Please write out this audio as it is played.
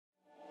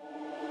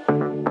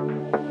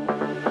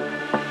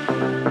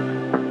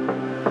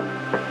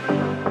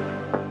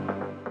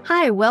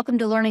Hi, welcome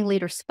to Learning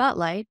Leaders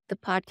Spotlight, the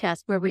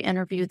podcast where we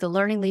interview the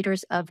learning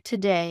leaders of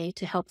today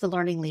to help the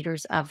learning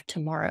leaders of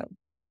tomorrow.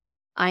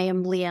 I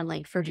am Leanne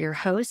Langford, your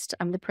host.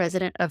 I'm the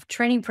president of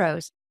Training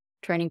Pros.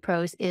 Training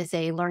Pros is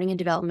a learning and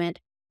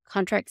development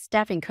contract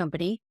staffing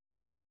company.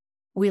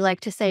 We like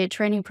to say at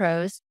Training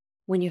Pros,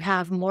 when you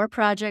have more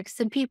projects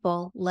than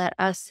people, let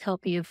us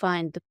help you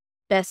find the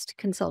best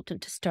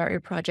consultant to start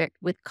your project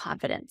with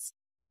confidence.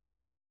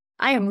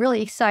 I am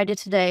really excited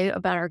today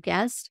about our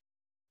guest.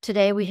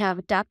 Today we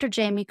have Dr.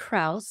 Jaimie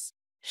Krause.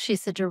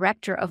 She's the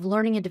Director of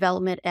Learning and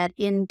Development at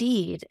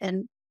Indeed,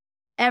 and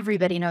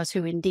everybody knows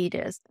who Indeed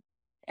is.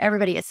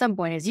 Everybody at some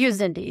point has used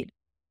Indeed.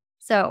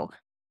 So,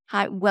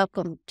 hi,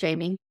 welcome,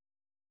 Jaimie.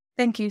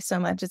 Thank you so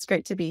much. It's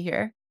great to be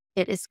here.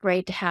 It is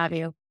great to have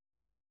you.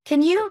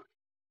 Can you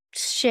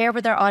share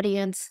with our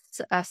audience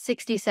a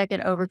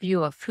 60-second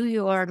overview of who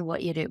you are and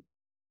what you do?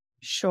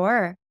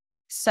 Sure.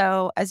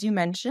 So, as you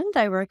mentioned,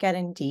 I work at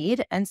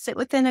Indeed and sit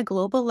within a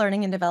global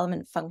learning and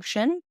development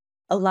function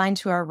aligned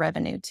to our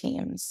revenue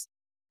teams.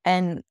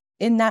 And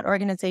in that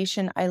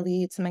organization, I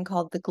lead something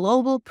called the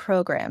Global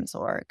Programs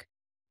Org.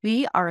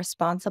 We are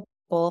responsible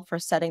for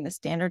setting the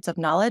standards of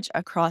knowledge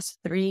across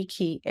three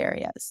key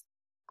areas: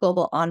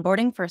 global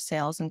onboarding for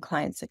sales and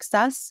client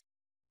success,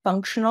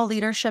 functional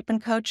leadership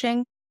and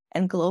coaching,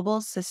 and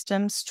global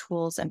systems,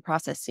 tools, and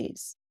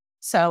processes.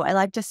 So I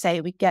like to say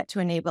we get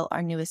to enable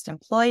our newest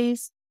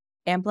employees,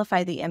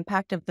 amplify the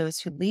impact of those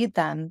who lead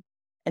them,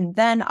 and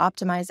then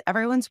optimize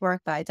everyone's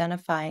work by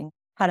identifying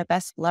how to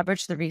best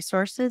leverage the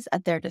resources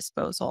at their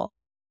disposal.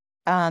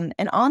 And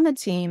on the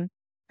team,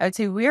 I would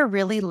say we are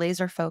really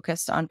laser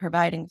focused on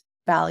providing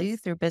value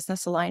through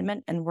business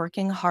alignment and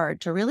working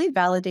hard to really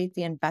validate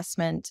the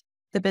investment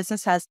the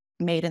business has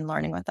made in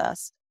learning with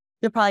us.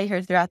 You'll probably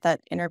hear throughout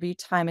that interview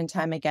time and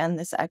time again,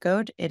 this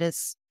echoed. It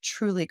is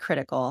truly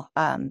critical,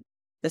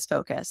 this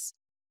focus.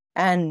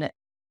 And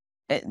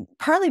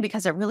partly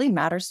because it really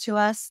matters to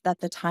us that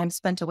the time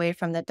spent away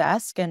from the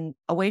desk and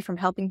away from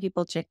helping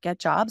people get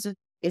jobs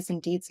is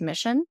Indeed's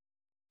mission,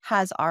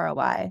 has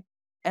ROI.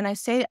 And I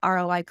say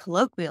ROI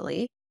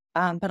colloquially,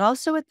 but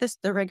also with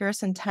the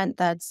rigorous intent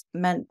that's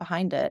meant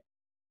behind it.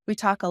 We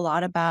talk a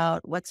lot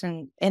about what's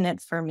in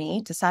it for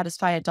me to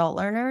satisfy adult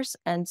learners.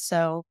 And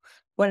so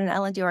when an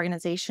L&D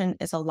organization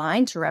is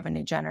aligned to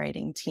revenue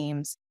generating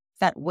teams,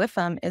 that with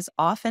them is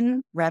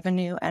often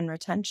revenue and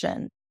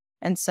retention.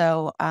 And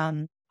so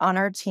on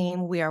our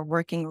team, we are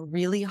working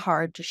really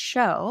hard to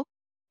show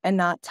and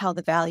not tell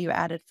the value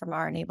added from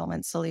our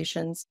enablement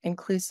solutions,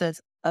 inclusive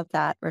of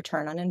that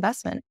return on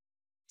investment.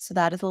 So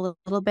that is a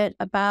little bit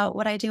about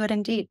what I do at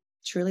Indeed.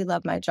 Truly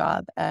love my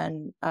job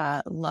and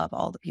love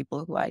all the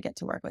people who I get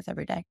to work with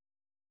every day.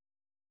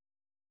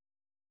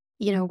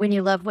 You know, when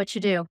you love what you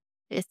do,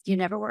 you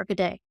never work a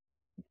day.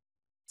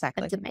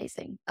 Exactly. That's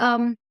amazing.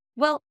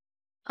 Well,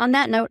 on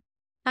that note,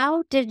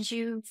 how did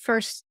you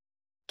first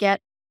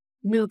get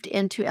moved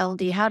into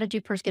L&D? How did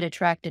you first get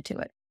attracted to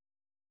it?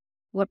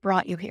 What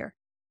brought you here?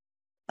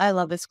 I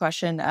love this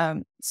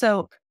question.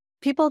 So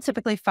people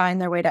typically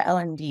find their way to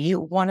L&D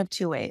one of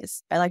two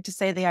ways. I like to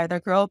say they either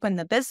grow up in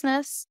the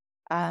business,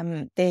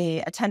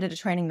 they attended a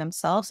training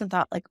themselves and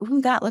thought like,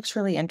 ooh, that looks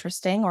really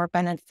interesting, or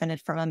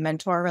benefited from a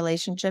mentor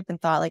relationship and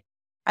thought like,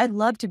 I'd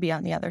love to be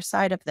on the other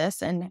side of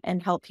this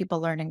and help people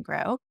learn and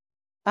grow.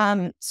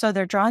 So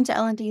they're drawn to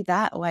L&D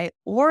that way,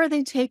 or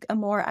they take a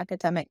more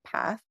academic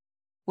path,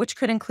 which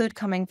could include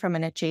coming from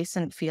an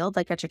adjacent field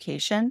like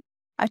education.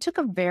 I took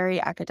a very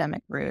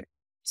academic route.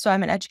 So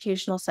I'm an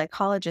educational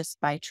psychologist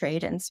by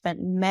trade and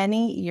spent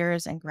many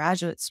years in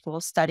graduate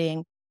school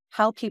studying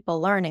how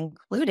people learn,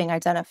 including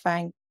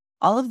identifying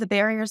all of the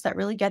barriers that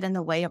really get in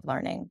the way of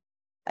learning.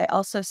 I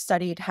also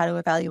studied how to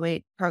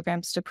evaluate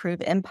programs to prove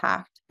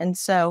impact. And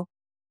so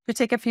to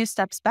take a few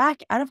steps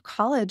back, out of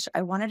college,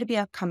 I wanted to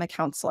become a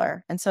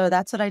counselor. And so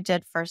that's what I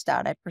did first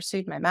out. I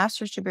pursued my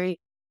master's degree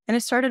and I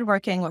started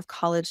working with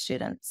college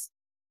students.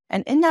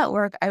 And in that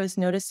work, I was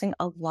noticing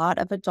a lot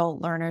of adult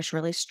learners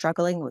really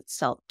struggling with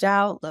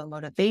self-doubt, low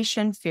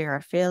motivation, fear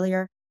of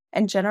failure,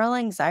 and general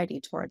anxiety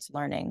towards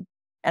learning.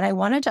 And I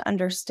wanted to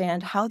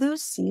understand how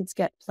those seeds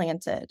get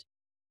planted.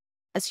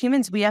 As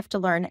humans, we have to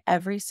learn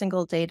every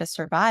single day to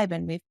survive.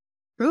 And we've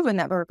proven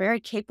that we're very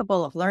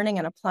capable of learning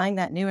and applying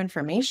that new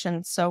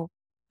information. So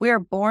we are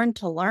born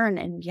to learn.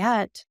 And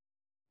yet,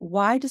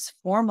 why does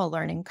formal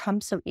learning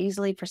come so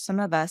easily for some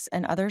of us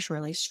and others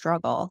really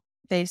struggle?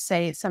 They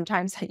say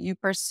sometimes that you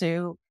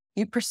pursue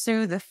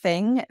the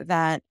thing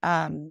that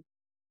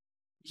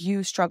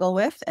you struggle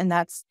with. And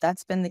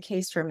that's been the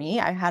case for me.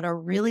 I had a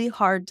really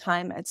hard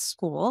time at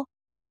school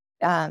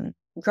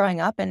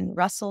growing up and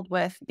wrestled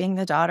with being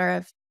the daughter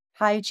of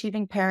high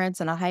achieving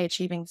parents and a high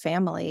achieving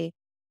family.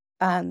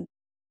 And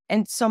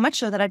so much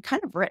so that I'd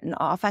kind of written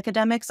off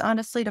academics,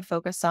 honestly, to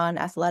focus on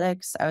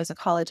athletics. I was a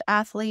college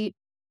athlete,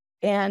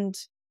 and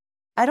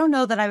I don't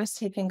know that I was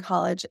taking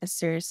college as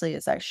seriously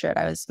as I should.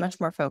 I was much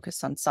more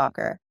focused on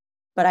soccer.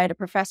 But I had a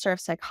professor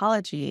of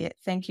psychology,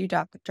 thank you,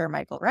 Dr.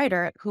 Michael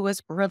Reiter, who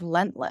was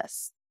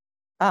relentless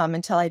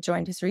until I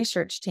joined his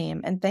research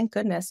team. And thank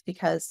goodness,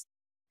 because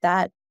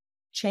that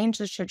changed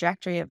the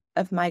trajectory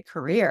of my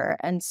career.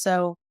 And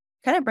so,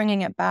 kind of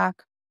bringing it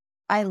back,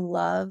 I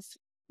love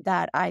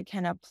that I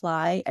can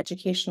apply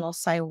educational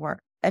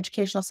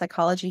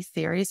psychology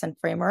theories and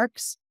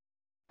frameworks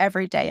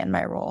every day in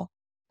my role.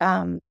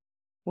 Um,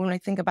 when I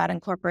think about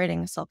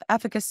incorporating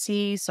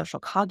self-efficacy, social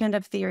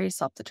cognitive theory,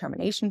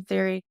 self-determination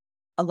theory,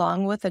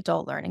 along with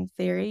adult learning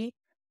theory,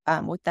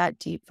 with that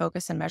deep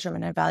focus and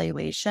measurement and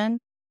evaluation,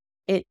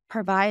 it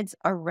provides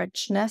a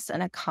richness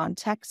and a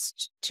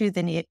context to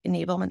the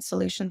enablement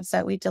solutions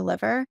that we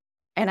deliver,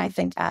 and I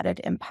think added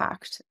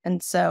impact.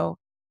 And so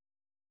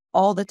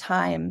all the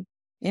time,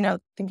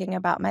 thinking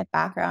about my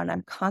background,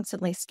 I'm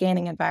constantly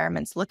scanning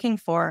environments, looking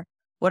for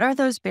what are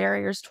those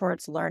barriers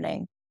towards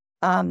learning,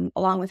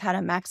 along with how to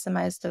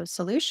maximize those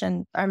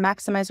solutions or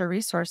maximize our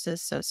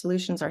resources so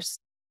solutions are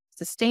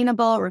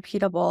sustainable,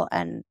 repeatable,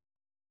 and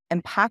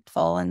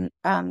impactful.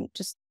 And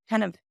just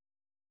kind of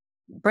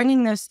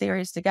bringing those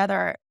theories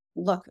together.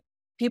 Look,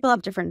 people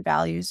have different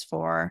values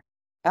for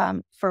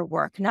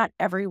work. Not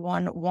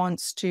everyone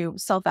wants to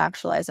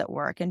self-actualize at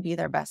work and be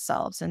their best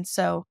selves. And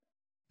so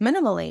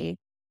minimally,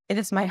 it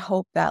is my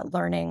hope that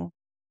learning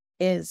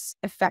is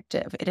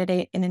effective.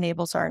 It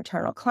enables our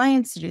internal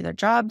clients to do their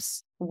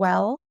jobs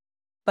well.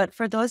 But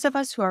for those of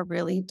us who are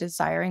really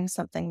desiring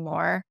something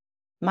more,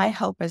 my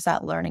hope is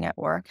that learning at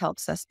work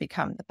helps us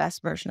become the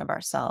best version of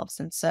ourselves.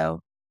 And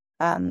so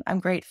I'm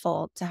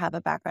grateful to have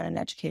a background in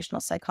educational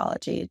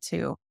psychology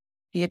to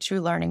be a true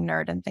learning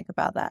nerd and think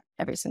about that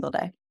every single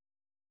day.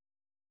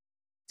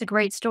 It's a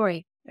great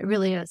story. It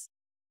really is.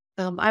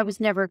 I was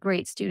never a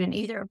great student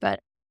either, but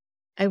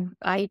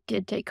I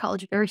did take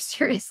college very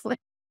seriously.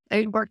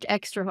 I worked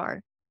extra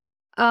hard.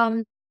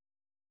 Um,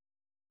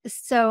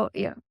 so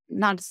yeah,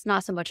 not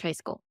so much high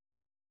school.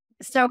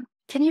 So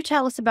can you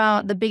tell us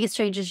about the biggest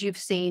changes you've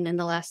seen in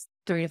the last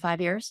 3 to 5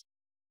 years?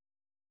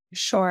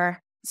 Sure.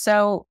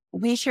 So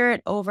we hear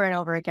it over and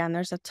over again.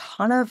 There's a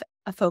ton of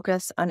a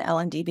focus on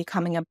L&D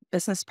becoming a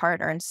business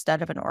partner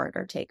instead of an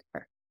order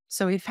taker.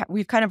 So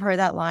we've kind of heard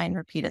that line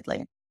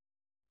repeatedly.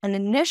 And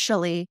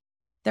initially,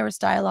 there was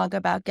dialogue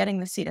about getting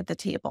the seat at the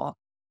table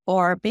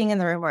or being in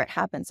the room where it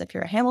happens if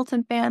you're a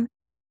Hamilton fan.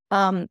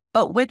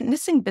 But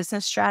witnessing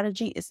business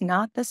strategy is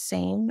not the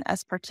same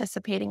as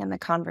participating in the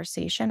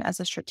conversation as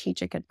a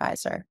strategic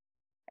advisor.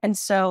 And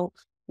so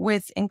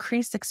with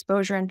increased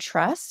exposure and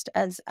trust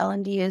as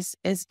L&D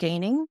is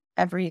gaining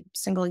every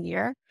single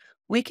year,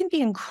 we can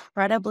be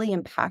incredibly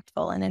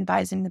impactful in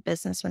advising the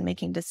business when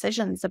making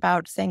decisions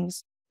about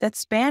things that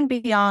span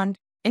beyond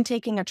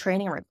intaking a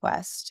training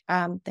request,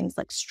 things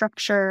like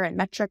structure and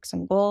metrics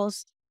and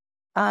goals,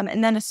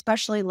 and then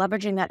especially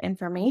leveraging that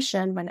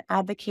information when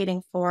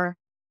advocating for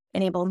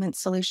enablement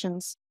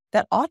solutions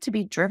that ought to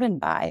be driven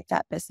by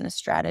that business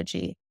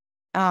strategy.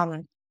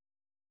 Um,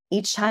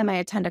 each time I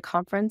attend a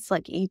conference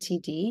like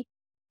ETD,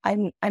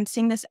 I'm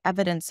seeing this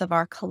evidence of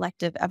our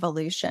collective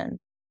evolution.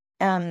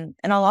 And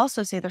I'll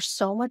also say there's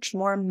so much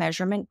more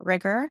measurement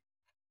rigor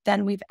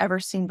than we've ever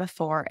seen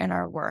before in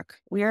our work.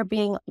 We are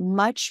being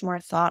much more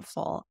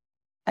thoughtful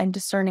and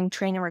discerning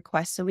training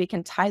requests so we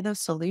can tie those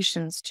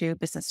solutions to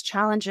business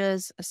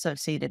challenges,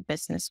 associated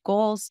business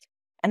goals,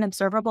 and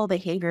observable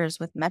behaviors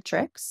with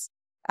metrics,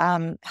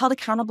 held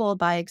accountable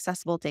by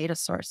accessible data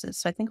sources.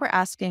 So I think we're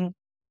asking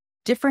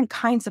different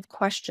kinds of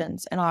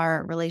questions in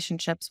our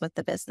relationships with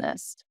the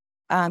business.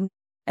 And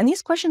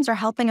these questions are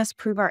helping us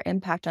prove our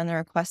impact on the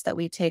requests that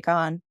we take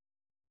on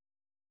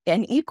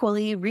and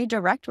equally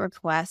redirect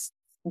requests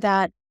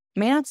that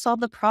may not solve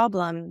the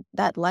problem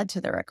that led to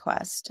the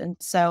request. And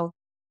so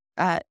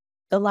uh,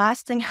 the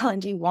last thing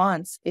L&D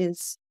wants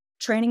is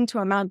training to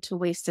amount to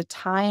wasted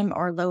time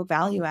or low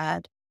value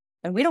add.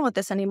 And we don't want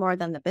this any more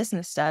than the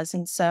business does.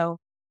 And so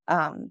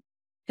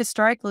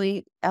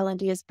historically,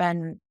 L&D has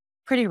been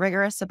pretty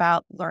rigorous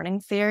about learning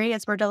theory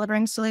as we're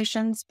delivering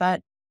solutions,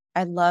 but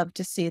I love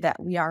to see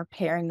that we are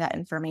pairing that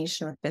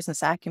information with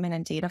business acumen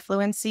and data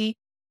fluency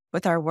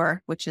with our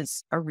work, which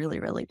is a really,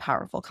 really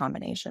powerful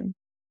combination.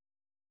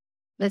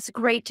 That's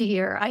great to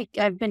hear.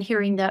 I've been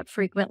hearing that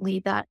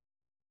frequently that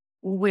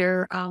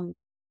we're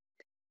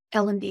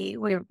L&D,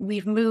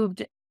 we've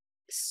moved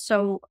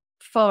so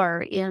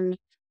far in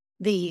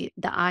the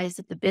eyes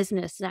of the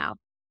business now.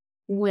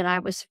 When I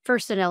was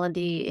first in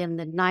L&D in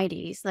the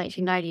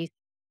 1990s,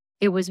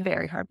 it was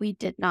very hard. We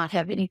did not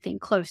have anything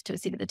close to a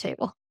seat at the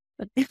table.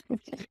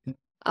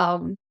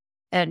 um,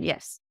 and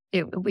yes,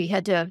 we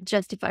had to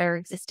justify our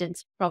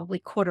existence probably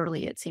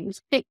quarterly, it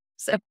seems like.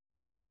 So,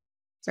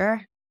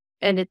 Sure.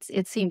 and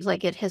it seems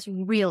like it has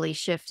really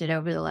shifted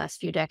over the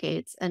last few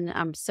decades, and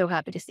I'm so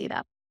happy to see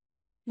that.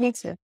 Me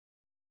too.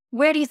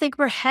 Where do you think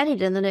we're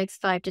headed in the next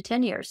 5 to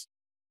 10 years?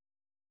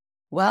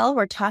 Well,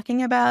 we're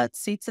talking about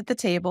seats at the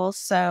table.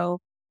 So,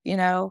 you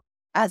know,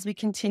 as we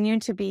continue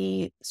to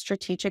be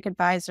strategic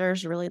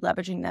advisors, really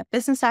leveraging that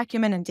business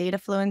acumen and data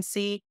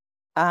fluency,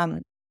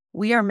 um,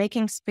 we are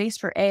making space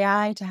for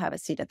AI to have a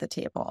seat at the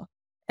table.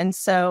 And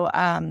so,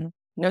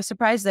 no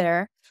surprise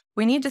there.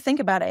 We need to think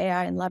about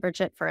AI and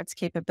leverage it for its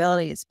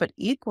capabilities, but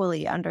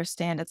equally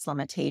understand its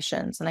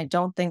limitations. And I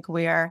don't think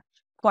we are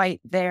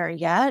quite there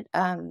yet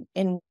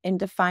in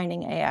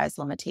defining AI's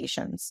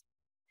limitations.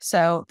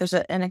 So there's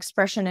an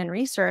expression in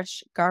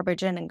research,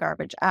 garbage in and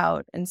garbage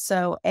out. And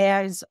so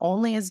AI is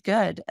only as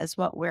good as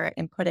what we're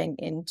inputting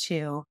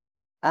into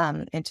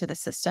the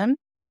system.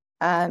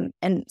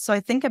 And so I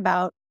think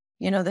about,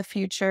 the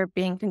future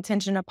being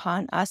contingent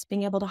upon us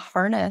being able to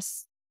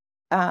harness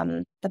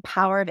the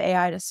power of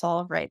AI to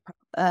solve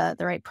the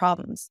right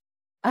problems.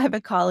 I have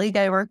a colleague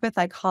I work with.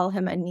 I call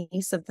him a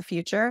niece of the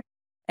future,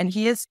 and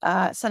he is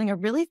setting a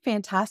really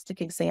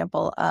fantastic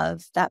example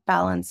of that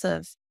balance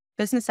of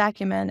business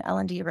acumen,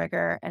 L&D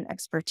rigor, and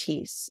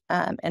expertise.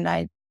 And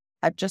I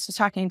just was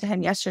talking to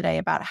him yesterday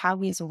about how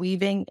he's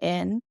weaving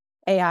in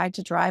AI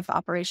to drive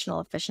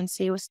operational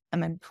efficiency with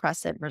some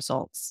impressive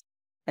results.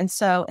 And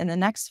so, in the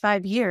next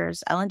 5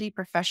 years, L&D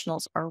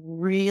professionals are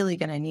really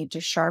going to need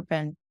to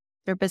sharpen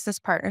their business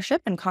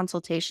partnership and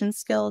consultation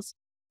skills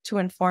to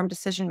inform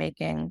decision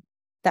making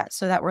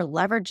so that we're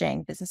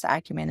leveraging business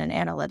acumen and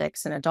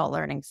analytics and adult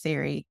learning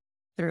theory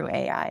through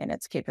AI and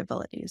its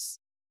capabilities.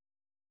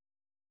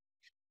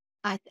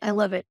 I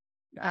love it.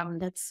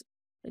 That's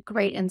a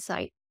great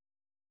insight.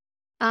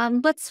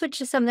 Let's switch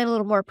to something a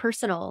little more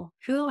personal.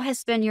 Who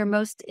has been your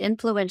most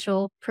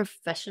influential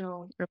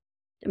professional or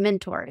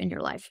mentor in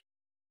your life?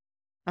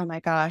 Oh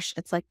my gosh,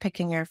 it's like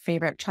picking your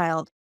favorite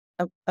child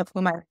of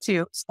whom I have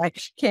two. So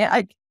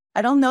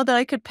I don't know that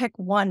I could pick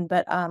one,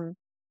 but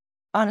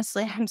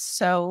honestly, I'm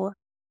so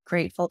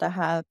grateful to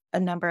have a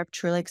number of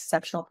truly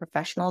exceptional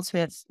professionals who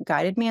have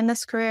guided me in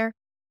this career.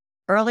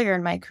 Earlier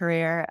in my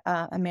career,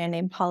 a man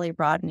named Polly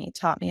Rodney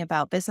taught me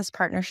about business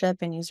partnership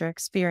and user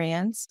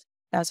experience.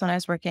 That was when I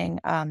was working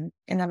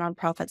in the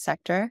nonprofit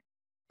sector.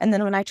 And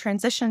then when I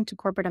transitioned to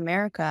corporate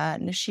America,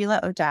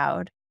 Nashila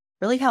O'Dowd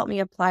really helped me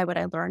apply what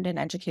I learned in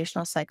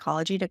educational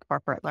psychology to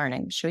corporate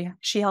learning.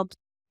 She helped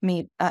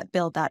me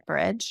build that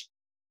bridge.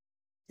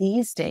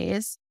 These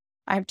days,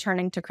 I'm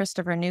turning to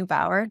Christopher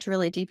Neubauer to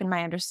really deepen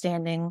my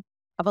understanding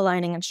of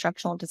aligning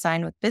instructional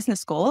design with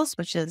business goals,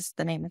 which is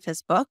the name of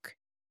his book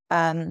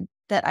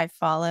that I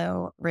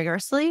follow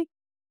rigorously.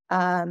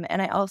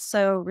 And I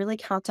also really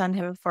count on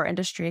him for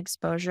industry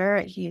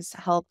exposure. He's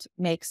helped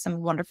make some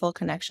wonderful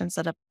connections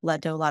that have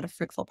led to a lot of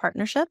fruitful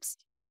partnerships.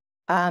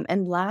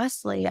 And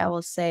lastly, I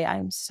will say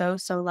I'm so,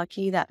 so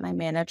lucky that my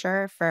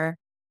manager for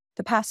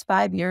the past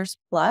 5 years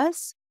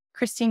plus,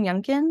 Christine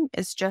Youngkin,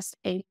 is just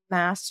a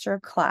master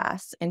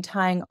class in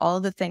tying all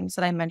the things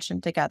that I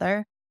mentioned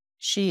together.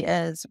 She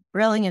is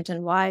brilliant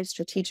and wise,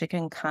 strategic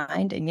and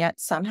kind, and yet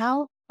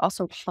somehow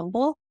also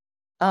humble.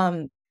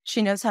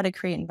 She knows how to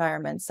create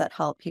environments that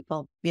help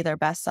people be their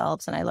best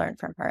selves, and I learn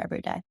from her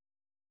every day.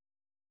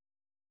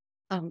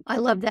 I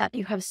love that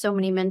you have so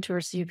many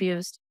mentors you've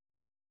used.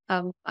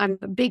 I'm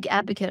a big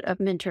advocate of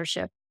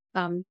mentorship,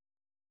 um,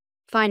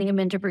 finding a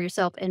mentor for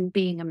yourself and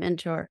being a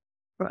mentor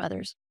for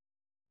others.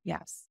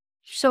 Yes.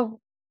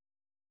 So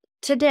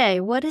today,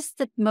 what's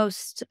the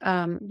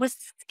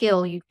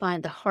skill you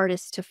find the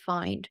hardest to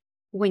find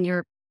when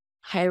you're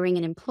hiring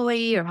an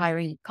employee or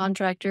hiring a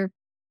contractor?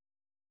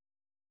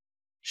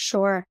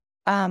 Sure.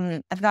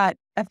 I've got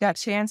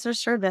two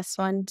answers for this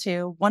one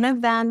too. One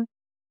of them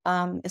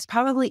is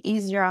probably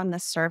easier on the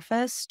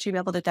surface to be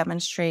able to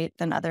demonstrate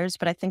than others,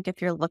 but I think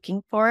if you're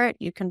looking for it,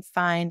 you can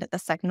find the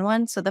second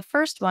one. So the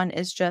first one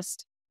is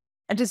just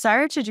a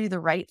desire to do the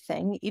right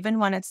thing, even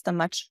when it's the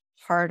much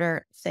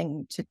harder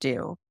thing to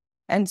do.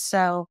 And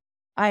so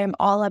I am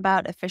all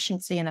about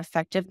efficiency and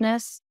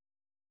effectiveness,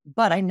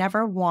 but I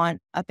never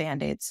want a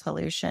band-aid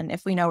solution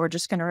if we know we're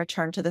just going to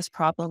return to this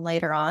problem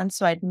later on.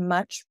 So I'd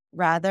much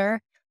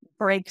rather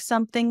break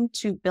something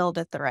to build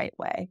it the right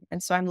way.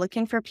 And so I'm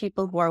looking for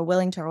people who are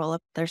willing to roll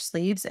up their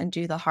sleeves and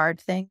do the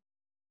hard thing,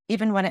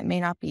 even when it may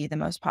not be the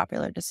most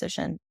popular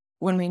decision,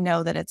 when we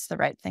know that it's the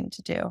right thing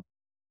to do.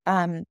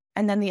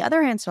 And then the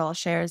other answer I'll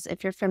share is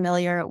if you're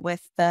familiar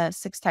with the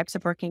 6 types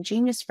of working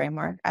genius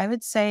framework, I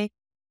would say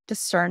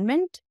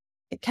discernment,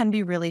 it can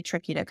be really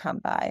tricky to come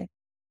by.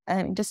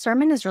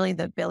 Discernment is really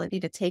the ability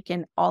to take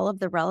in all of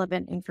the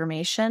relevant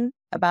information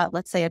about,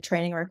 let's say, a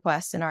training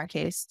request in our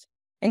case,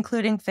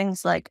 including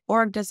things like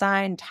org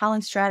design,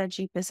 talent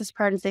strategy, business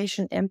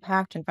prioritization,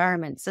 impact,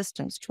 environment,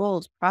 systems,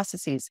 tools,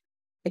 processes,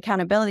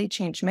 accountability,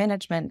 change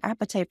management,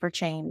 appetite for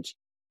change,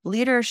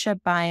 leadership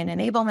buy-in,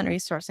 enablement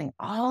resourcing,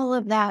 all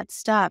of that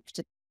stuff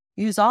to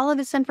use all of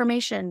this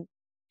information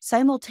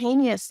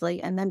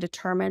simultaneously and then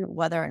determine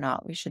whether or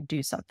not we should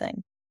do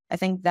something. I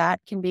think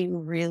that can be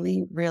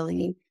really,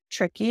 really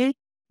tricky.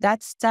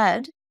 That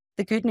said,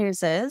 the good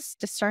news is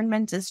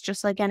discernment is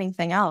just like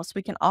anything else.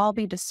 We can all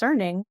be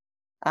discerning.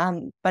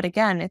 But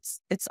again,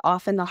 it's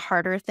often the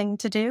harder thing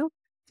to do.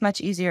 It's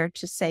much easier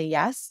to say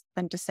yes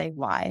than to say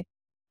why.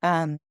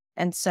 And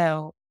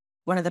so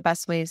one of the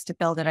best ways to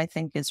build it, I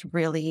think, is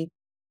really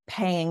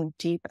paying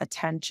deep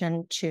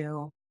attention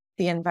to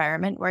the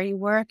environment where you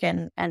work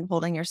and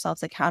holding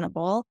yourselves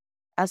accountable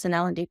as an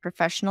L&D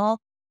professional,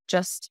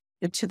 just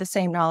to the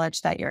same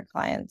knowledge that your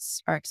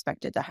clients are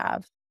expected to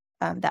have.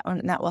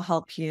 That will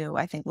help you,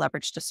 I think,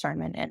 leverage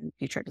discernment in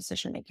future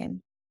decision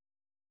making.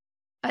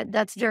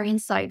 That's very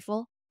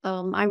insightful.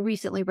 I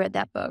recently read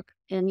that book,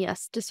 and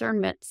yes,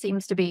 discernment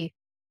seems to be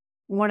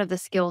one of the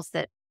skills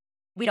that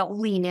we don't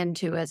lean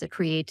into as a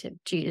creative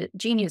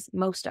genius.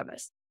 Most of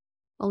us,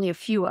 only a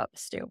few of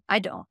us do. I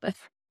don't, but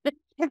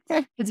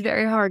it's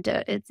very hard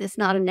to. It's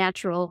not a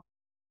natural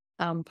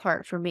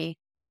part for me.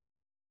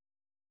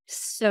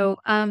 So,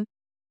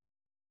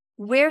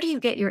 where do you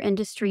get your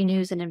industry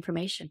news and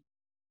information?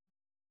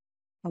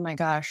 Oh my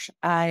gosh,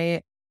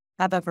 I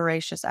have a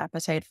voracious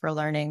appetite for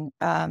learning,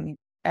 and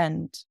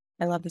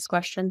I love this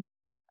question.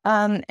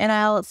 And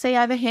I'll say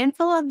I have a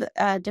handful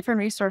of different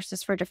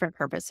resources for different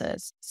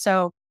purposes.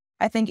 So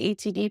I think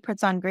ATD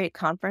puts on great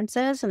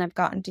conferences, and I've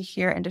gotten to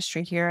hear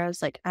industry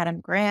heroes like Adam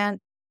Grant,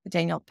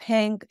 Daniel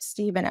Pink,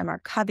 Stephen M. R.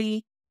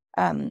 Covey.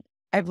 Um,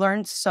 I've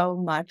learned so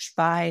much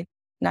by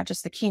not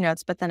just the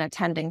keynotes, but then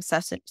attending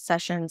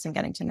sessions and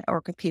getting to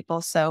network with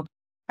people. So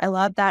I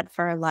love that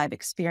for live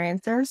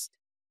experiences.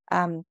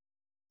 Um,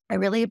 I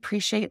really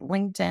appreciate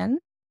LinkedIn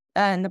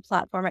and the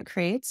platform it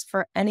creates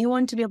for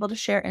anyone to be able to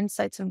share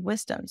insights and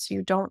wisdoms.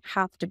 You don't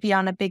have to be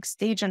on a big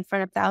stage in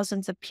front of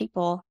thousands of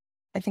people.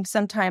 I think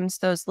sometimes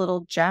those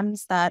little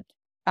gems that,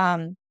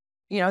 um,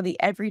 the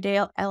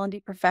everyday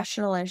L&D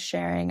professional is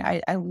sharing,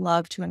 I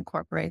love to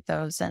incorporate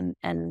those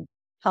and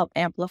help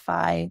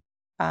amplify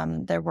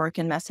their work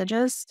and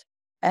messages.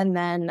 And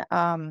then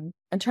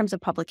in terms of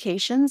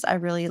publications, I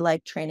really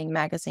like Training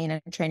Magazine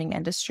and Training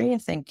Industry. I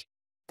think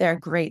they're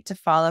great to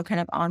follow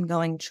kind of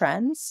ongoing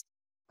trends.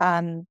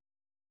 Um,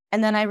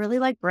 and then I really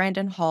like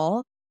Brandon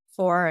Hall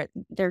for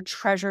their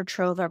treasure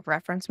trove of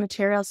reference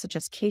materials, such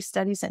as case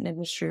studies and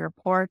industry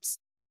reports.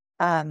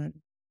 Um,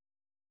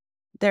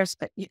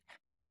 but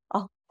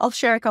I'll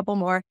share a couple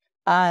more.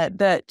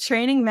 The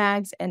Training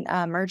Mags and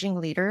Emerging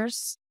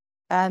Leaders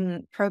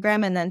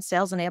program, and then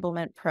Sales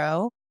Enablement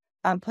Pro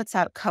puts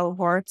out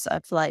cohorts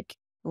of like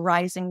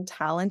rising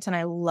talent, and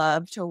I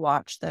love to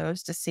watch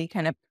those to see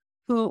kind of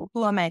who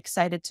am I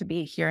excited to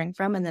be hearing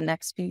from in the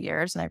next few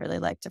years, and I really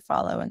like to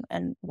follow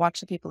and watch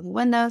the people who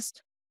win those.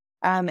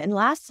 And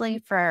lastly,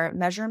 for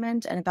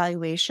measurement and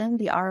evaluation,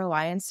 the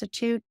ROI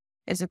Institute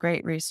is a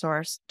great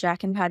resource.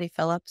 Jack and Patty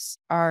Phillips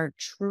are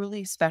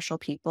truly special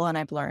people, and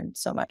I've learned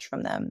so much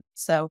from them.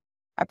 So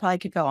I probably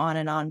could go on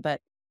and on, but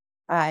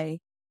I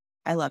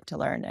I love to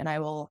learn, and I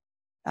will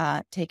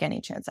take any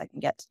chance I can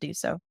get to do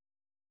so.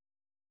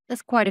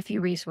 That's quite a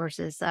few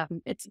resources.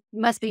 It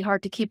must be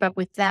hard to keep up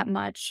with that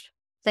much.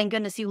 Thank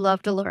goodness you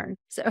love to learn.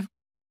 So,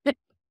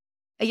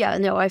 yeah,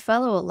 no, I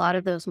follow a lot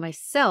of those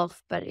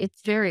myself, but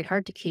it's very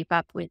hard to keep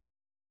up with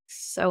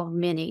so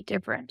many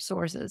different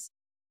sources.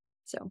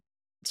 So,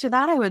 To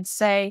that, I would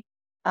say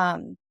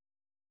um,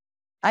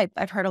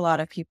 I've heard a lot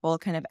of people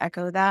kind of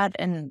echo that,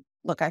 and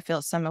look, I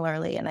feel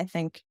similarly, and I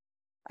think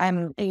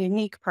I'm a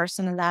unique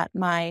person in that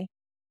my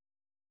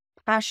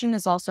passion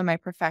is also my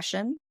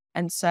profession.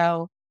 And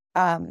so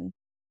um,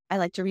 I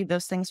like to read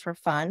those things for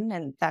fun.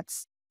 And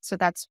that's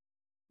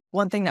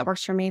one thing that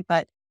works for me.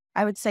 But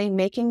I would say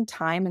making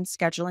time and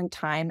scheduling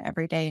time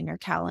every day in your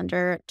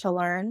calendar to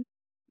learn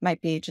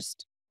might be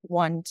just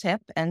one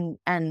tip, and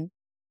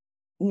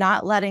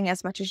not letting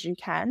as much as you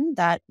can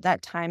that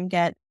time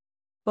get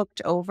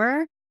booked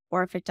over.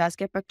 Or if it does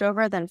get booked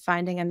over, then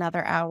finding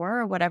another hour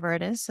or whatever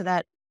it is so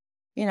that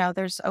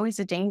there's always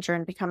a danger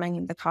in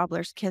becoming the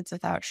cobbler's kids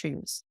without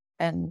shoes.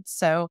 And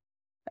so,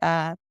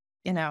 uh,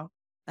 you know,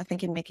 I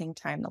think in making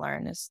time to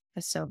learn is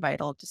so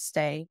vital to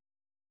stay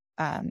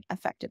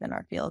effective in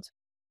our field.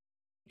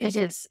 it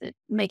is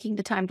making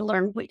the time to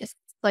learn. It's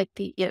like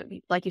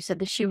like you said,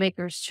 the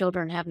shoemaker's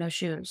children have no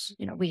shoes.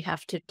 We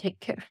have to take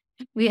care.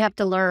 We have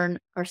to learn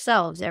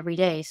ourselves every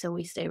day so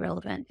we stay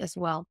relevant as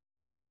well.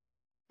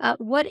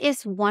 What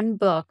is one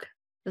book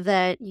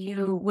that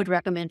you would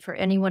recommend for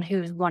anyone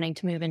who's wanting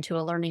to move into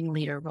a learning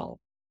leader role?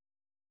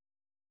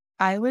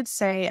 I would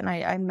say, and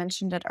I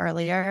mentioned it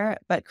earlier,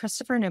 but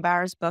Christopher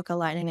Neubauer's book,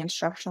 Aligning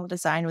Instructional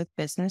Design with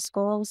Business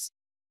Goals,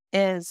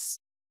 is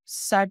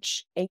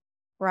such a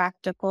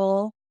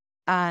practical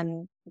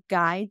um,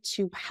 guide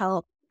to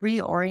help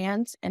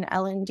reorient an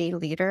L&D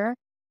leader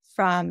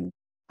from,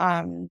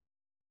 um,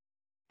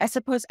 I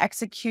suppose,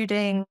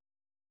 executing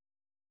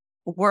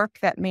work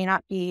that may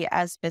not be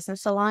as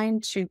business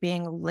aligned to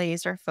being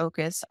laser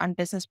focused on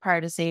business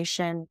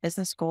prioritization,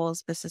 business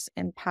goals, business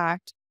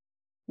impact,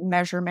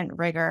 measurement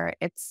rigor.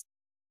 It's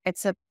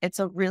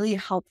a really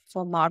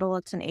helpful model.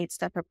 It's an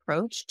 8-step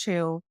approach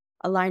to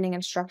aligning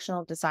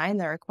instructional design,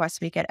 the requests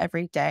we get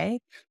every day.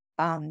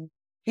 Um,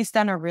 he's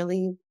done a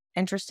really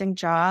interesting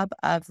job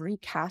of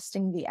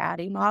recasting the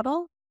ADDIE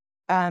model,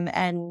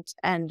 and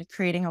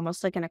creating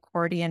almost like an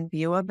accordion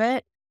view of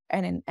it,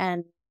 and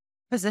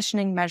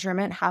positioning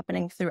measurement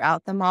happening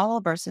throughout the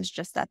model versus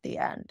just at the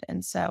end.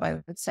 And so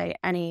I would say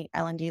any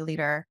L&D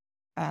leader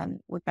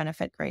would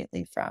benefit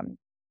greatly from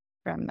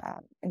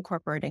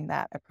incorporating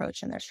that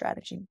approach in their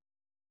strategy.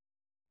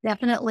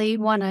 Definitely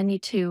one I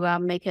need to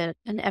make an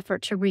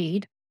effort to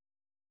read.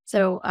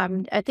 So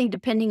I think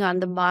depending on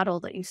the model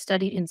that you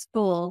studied in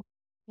school,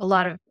 a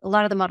lot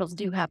of the models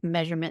do have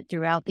measurement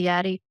throughout the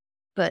ADDIE,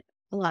 but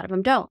a lot of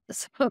them don't.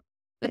 So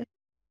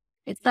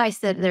It's nice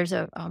that there's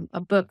a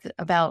book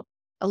about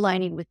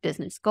aligning with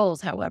business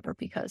goals, however,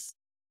 because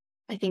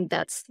I think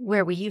that's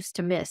where we used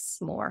to miss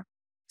more.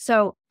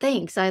 So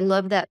thanks. I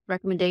love that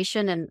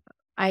recommendation. And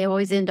I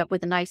always end up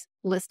with a nice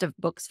list of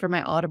books for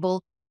my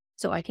Audible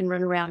so I can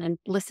run around and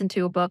listen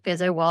to a book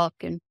as I walk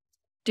and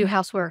do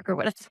housework or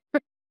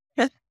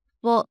whatever.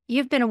 Well,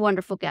 you've been a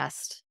wonderful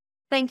guest.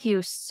 Thank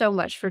you so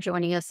much for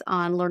joining us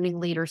on Learning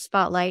Leader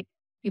Spotlight.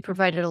 You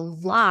provided a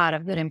lot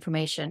of good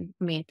information.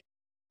 I mean,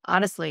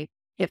 honestly,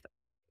 if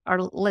our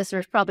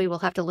listeners probably will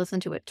have to listen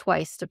to it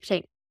twice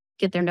to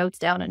get their notes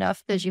down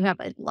enough because you have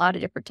a lot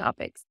of different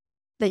topics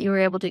that you were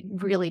able to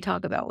really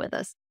talk about with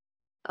us.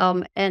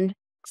 And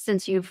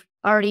since you've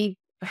already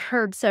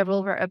heard several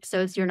of our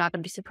episodes, you're not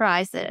going to be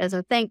surprised that as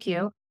a thank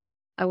you,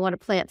 I want to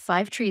plant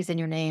 5 trees in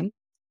your name.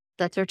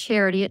 That's our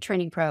charity at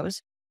Training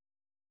Pros.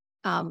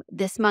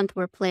 This month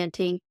we're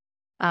planting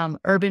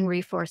urban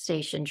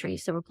reforestation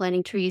trees. So we're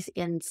planting trees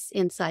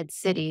inside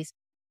cities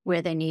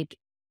where they need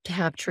to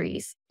have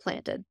trees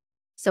planted.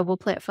 So we'll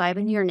plant 5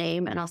 in your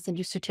name, and I'll send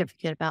you a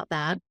certificate about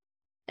that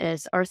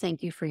as our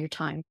thank you for your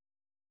time.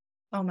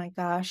 Oh my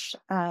gosh,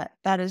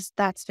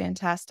 that's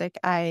fantastic.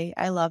 I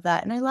love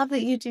that, and I love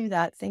that you do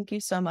that. Thank you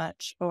so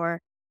much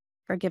for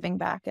giving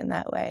back in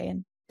that way,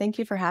 and thank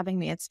you for having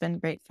me. It's been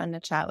great fun to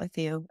chat with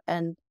you.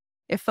 And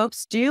if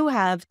folks do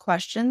have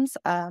questions,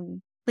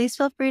 please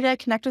feel free to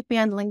connect with me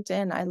on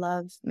LinkedIn. I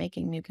love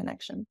making new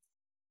connections.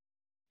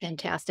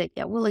 Fantastic.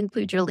 Yeah, we'll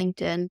include your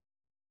LinkedIn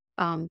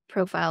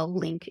profile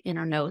link in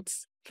our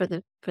notes for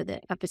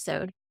the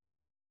episode.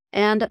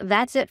 And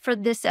that's it for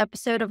this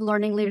episode of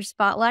Learning Leader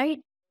Spotlight.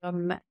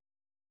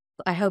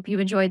 I hope you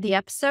enjoyed the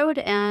episode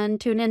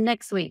and tune in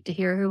next week to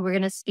hear who we're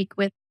going to speak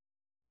with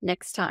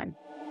next time.